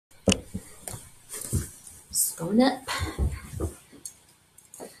going up.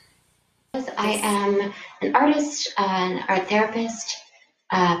 I am an artist, an art therapist,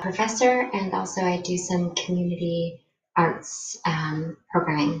 professor, and also I do some community arts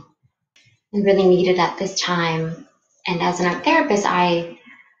programming. And really needed at this time. And as an art therapist, I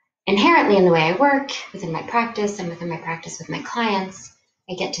inherently, in the way I work, within my practice and within my practice with my clients,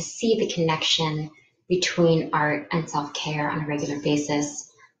 I get to see the connection between art and self-care on a regular basis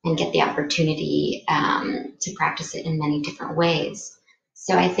and get the opportunity to practice it in many different ways.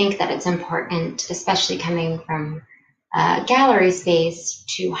 So I think that it's important, especially coming from gallery space,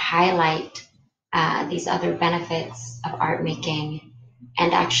 to highlight these other benefits of art making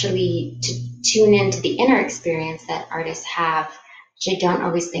and actually to tune into the inner experience that artists have, which I don't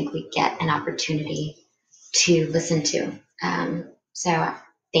always think we get an opportunity to listen to. So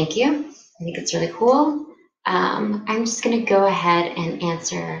thank you. I think it's really cool. I'm just going to go ahead and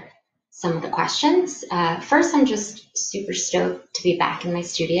answer some of the questions. First, I'm just super stoked to be back in my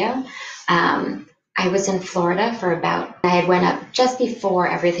studio. I was in Florida I had went up just before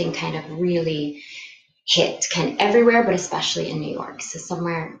everything kind of really hit, kind of everywhere, but especially in New York. So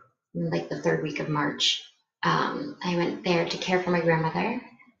somewhere in like the third week of March, I went there to care for my grandmother.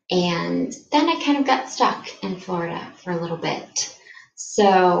 And then I kind of got stuck in Florida for a little bit.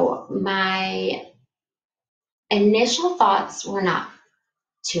 So my initial thoughts were not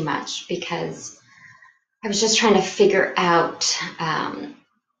too much because I was just trying to figure out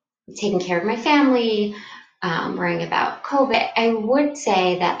taking care of my family, worrying about COVID. I would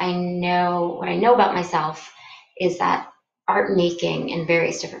say that what I know about myself is that art making in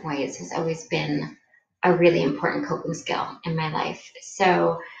various different ways has always been a really important coping skill in my life.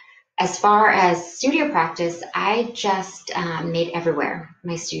 So as far as studio practice, I just made everywhere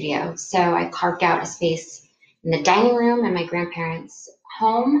my studio. So I carved out a space in the dining room in my grandparents'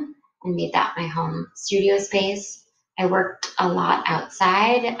 home and made that my home studio space. I worked a lot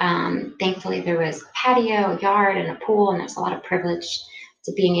outside. Thankfully, there was a patio, a yard, and a pool, and there's a lot of privilege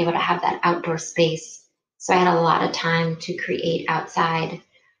to being able to have that outdoor space. So I had a lot of time to create outside,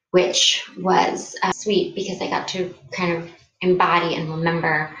 which was sweet because I got to kind of embody and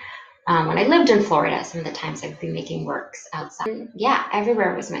remember when I lived in Florida, some of the times I would be making works outside. Yeah,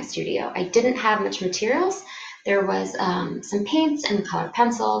 everywhere was my studio. I didn't have much materials. There was some paints and colored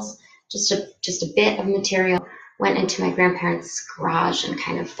pencils, just a bit of material. Went into my grandparents' garage and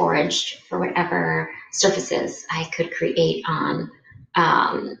kind of foraged for whatever surfaces I could create on,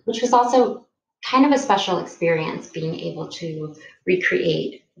 which was also kind of a special experience, being able to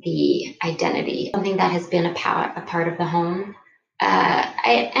recreate the identity, something that has been a part of the home.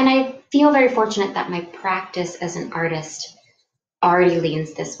 I feel very fortunate that my practice as an artist already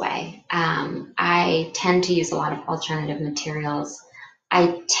leans this way. I tend to use a lot of alternative materials.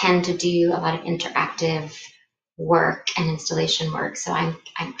 I tend to do a lot of interactive work and installation work. So I'm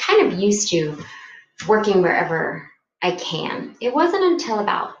kind of used to working wherever I can. It wasn't until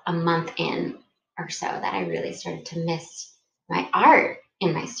about a month in or so that I really started to miss my art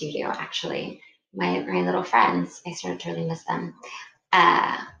in my studio, actually. My little friends, I started to really miss them.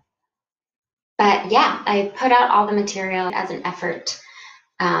 But yeah, I put out all the material as an effort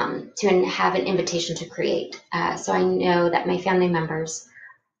to have an invitation to create. So I know that my family members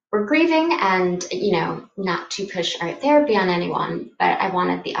were grieving and, not to push art therapy on anyone, but I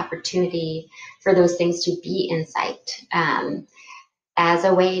wanted the opportunity for those things to be in sight as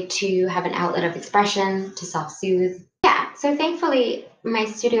a way to have an outlet of expression, to self-soothe. Yeah, so thankfully my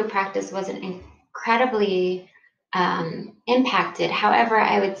studio practice wasn't incredibly impacted. However,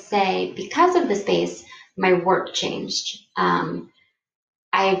 I would say because of the space, my work changed.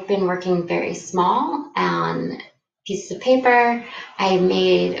 I've been working very small on pieces of paper. I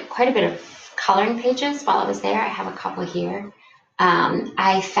made quite a bit of coloring pages while I was there. I have a couple here.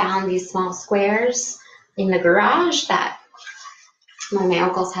 I found these small squares in the garage that one of my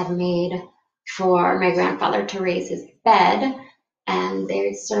uncles had made for my grandfather to raise his bed, and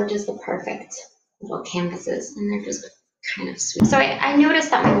they served as the perfect little canvases, and they're just kind of sweet. So I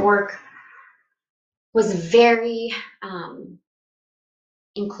noticed that my work was very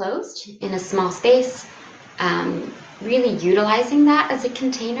enclosed in a small space, really utilizing that as a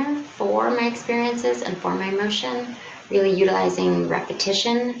container for my experiences and for my emotion, really utilizing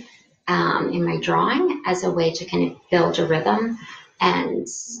repetition in my drawing as a way to kind of build a rhythm. And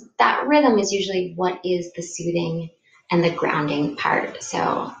that rhythm is usually what is the soothing and the grounding part.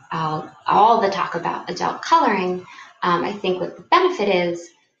 So all the talk about adult coloring, I think what the benefit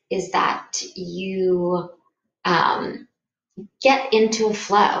is that you get into a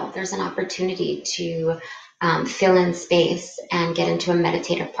flow. There's an opportunity to fill in space and get into a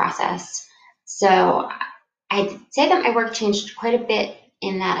meditative process. So I'd say that my work changed quite a bit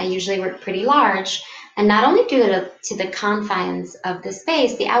in that I usually work pretty large, and not only due to the confines of the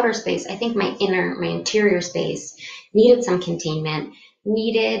space, the outer space, I think my interior space needed some containment,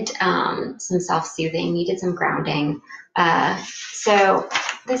 needed some self-soothing, needed some grounding. So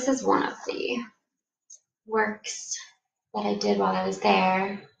this is one of the works that I did while I was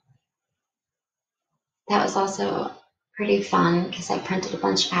there. That was also pretty fun because I printed a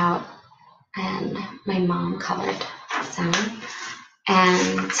bunch out and my mom colored some.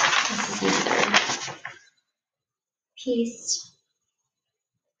 And this is another piece.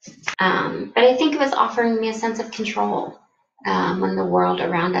 But I think it was offering me a sense of control. When the world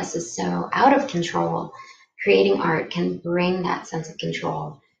around us is so out of control, creating art can bring that sense of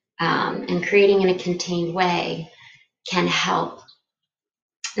control. And creating in a contained way can help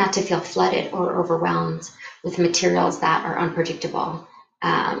not to feel flooded or overwhelmed with materials that are unpredictable.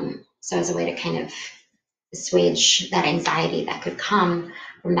 So as a way to kind of assuage that anxiety that could come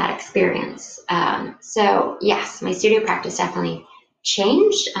from that experience. So yes, my studio practice definitely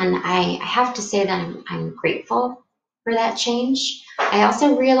changed, and I have to say that I'm grateful for that change. I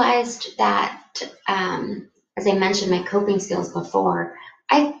also realized that, as I mentioned my coping skills before,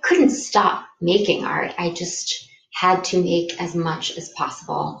 I couldn't stop making art. I just had to make as much as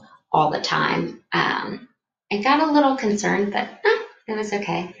possible all the time. I got a little concerned, but it was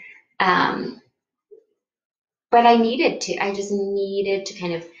okay. But I just needed to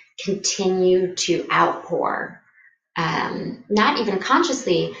kind of continue to outpour, not even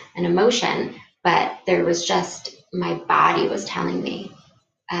consciously an emotion, but there was just, my body was telling me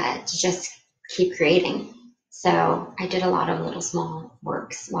to just keep creating. So I did a lot of little small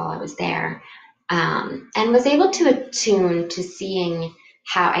works while I was there, and was able to attune to seeing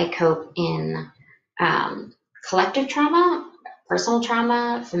how I cope in collective trauma, personal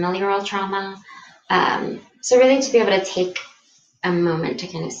trauma, familial trauma. So really to be able to take a moment to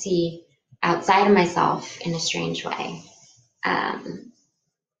kind of see outside of myself in a strange way.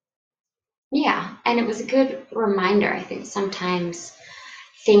 Yeah, and it was a good reminder. I think sometimes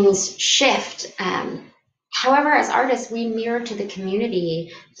things shift. However, as artists, we mirror to the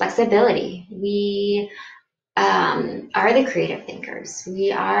community flexibility. We are the creative thinkers.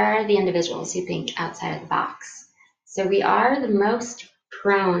 We are the individuals who think outside of the box. So we are the most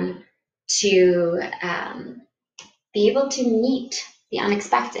prone to be able to meet the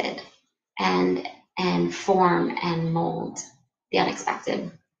unexpected and form and mold the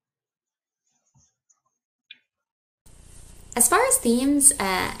unexpected. As far as themes,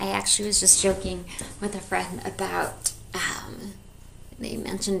 I actually was just joking with a friend about, they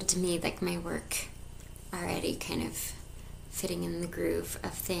mentioned to me like my work already kind of fitting in the groove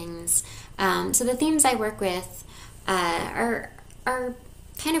of things. So the themes I work with are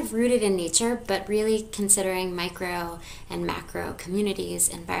kind of rooted in nature, but really considering micro and macro communities,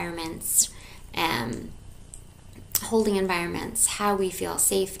 environments, holding environments, how we feel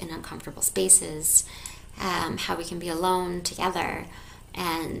safe in uncomfortable spaces, how we can be alone together,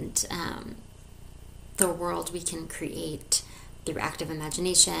 and the world we can create through active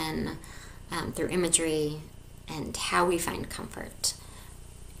imagination, through imagery, and how we find comfort,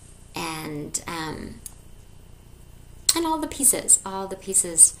 and all the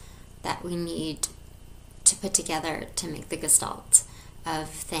pieces that we need to put together to make the gestalt of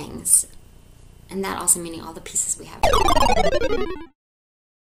things, and that also meaning all the pieces we have.